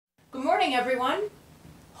morning, everyone.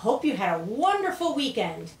 Hope you had a wonderful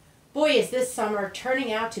weekend. Boy, is this summer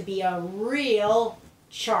turning out to be a real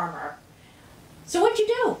charmer. So what'd you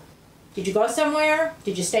do? Did you go somewhere?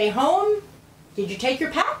 Did you stay home? Did you take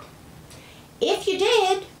your pet? If you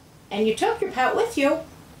did, and you took your pet with you,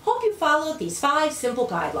 hope you followed these 5 simple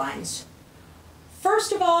guidelines.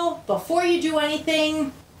 First of all, before you do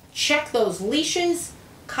anything, check those leashes,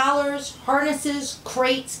 collars, harnesses,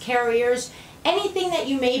 crates, carriers, anything that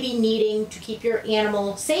you may be needing to keep your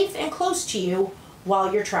animal safe and close to you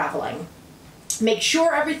while you're traveling. Make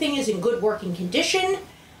sure everything is in good working condition.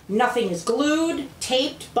 Nothing is glued,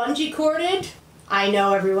 taped, bungee corded. I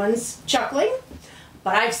know everyone's chuckling,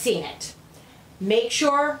 but I've seen it. Make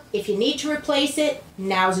sure if you need to replace it,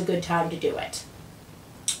 now's a good time to do it.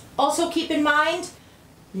 Also keep in mind,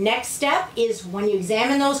 next step is when you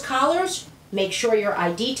examine those collars, make sure your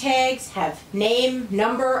ID tags have name,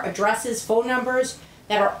 number, addresses, phone numbers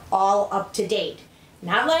that are all up to date.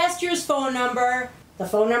 Not last year's phone number, the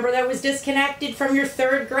phone number that was disconnected from your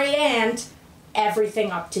 3rd grade aunt,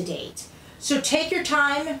 everything up to date. So take your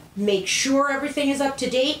time, make sure everything is up to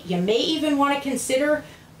date. You may even want to consider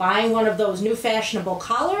buying one of those new fashionable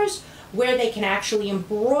collars where they can actually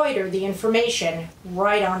embroider the information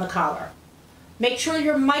right on the collar. Make sure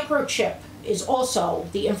your microchip is also,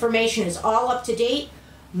 the information is all up to date.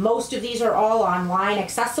 Most of these are all online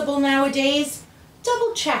accessible nowadays.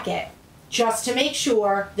 Double check it just to make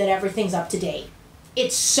sure that everything's up to date.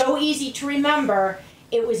 It's so easy to remember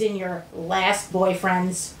it was in your last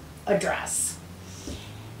boyfriend's address.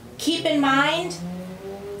 Keep in mind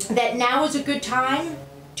that now is a good time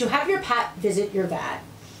to have your pet visit your vet.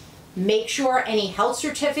 Make sure any health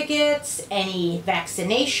certificates, any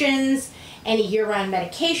vaccinations, any year-round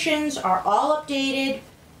medications are all updated.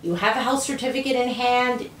 You have a health certificate in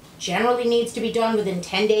hand. Generally needs to be done within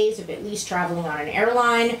 10 days of at least traveling on an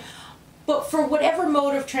airline. But for whatever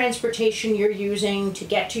mode of transportation you're using to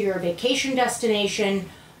get to your vacation destination,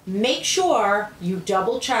 make sure you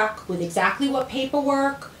double check with exactly what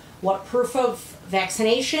paperwork, what proof of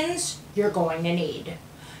vaccinations you're going to need.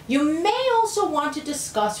 You may also want to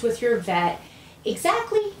discuss with your vet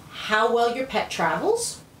exactly how well your pet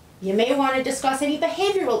travels. You may want to discuss any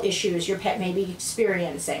behavioral issues your pet may be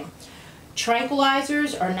experiencing.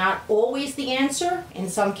 Tranquilizers are not always the answer. In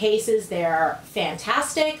some cases, they're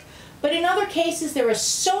fantastic, but in other cases, there are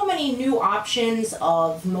so many new options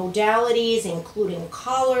of modalities, including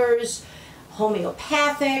collars,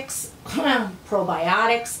 homeopathics,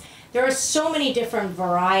 probiotics. There are so many different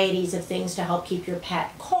varieties of things to help keep your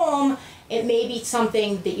pet calm. It may be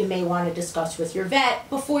something that you may want to discuss with your vet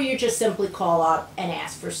before you just simply call up and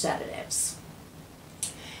ask for sedatives.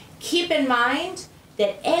 Keep in mind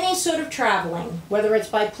that any sort of traveling, whether it's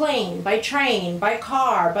by plane, by train, by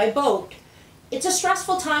car, by boat, it's a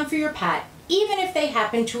stressful time for your pet, even if they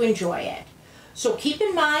happen to enjoy it. So keep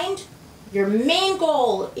in mind, your main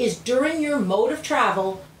goal is during your mode of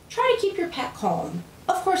travel, try to keep your pet calm.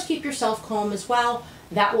 Of course, keep yourself calm as well.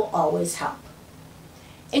 That will always help.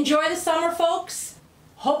 Enjoy the summer, folks.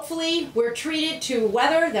 Hopefully, we're treated to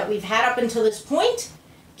weather that we've had up until this point.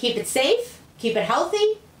 Keep it safe, keep it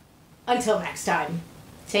healthy. Until next time.